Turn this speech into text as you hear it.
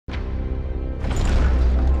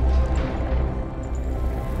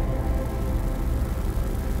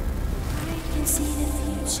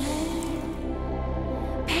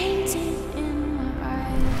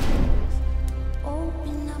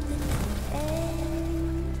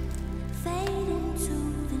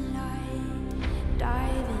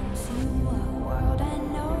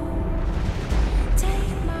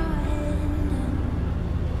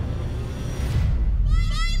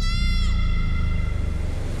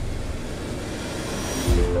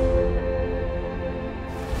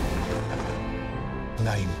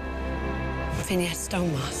name? Phineas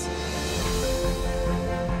Stonemass.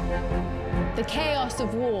 The chaos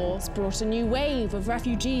of wars brought a new wave of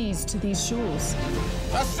refugees to these shores.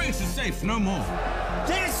 Our streets are safe, no more.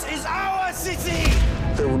 This is our city!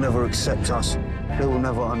 They will never accept us. They will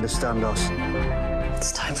never understand us.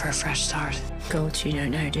 It's time for a fresh start. God, you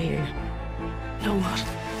don't know, do you? Know what?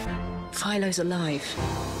 Philo's alive.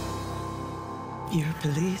 You're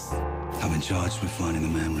police? I've been charged with finding the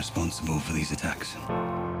man responsible for these attacks.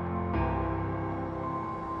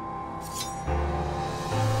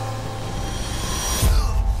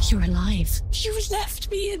 You're alive. You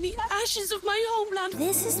left me in the ashes of my homeland.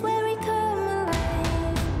 This is where we come alive.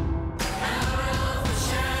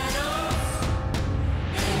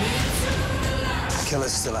 The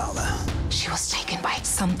killer's still out there. She was taken by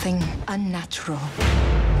something unnatural.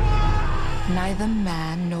 Neither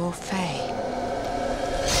man nor fae.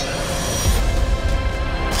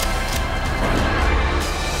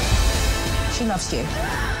 She loves you,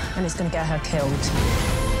 and it's going to get her killed.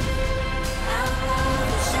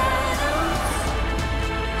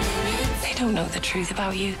 They don't know the truth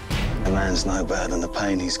about you. A man's no better than the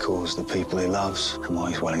pain he's caused the people he loves and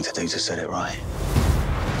what he's willing to do to set it right.